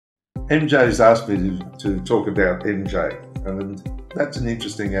MJ's asked me to talk about MJ, and that's an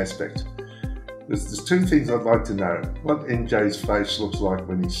interesting aspect. There's two things I'd like to know. What MJ's face looks like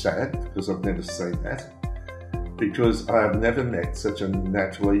when he's sad, because I've never seen that. Because I have never met such a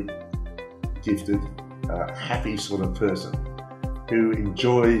naturally gifted, happy sort of person who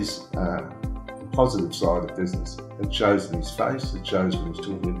enjoys the positive side of business. It shows in his face, it shows when he's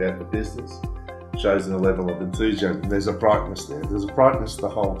talking about the business, it shows in the level of enthusiasm. There's a brightness there. There's a brightness the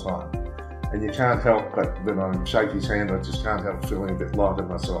whole time. And you can't help but, when I shake his hand, I just can't help feeling a bit lighter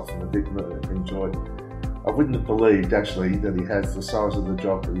myself and a bit more enjoyed. I wouldn't have believed actually that he has the size of the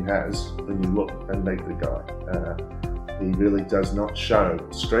job that he has when you look and meet the guy. He really does not show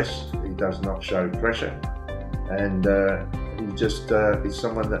stress, he does not show pressure, and he just is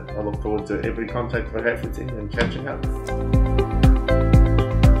someone that I look forward to every contact I have with him and catching up.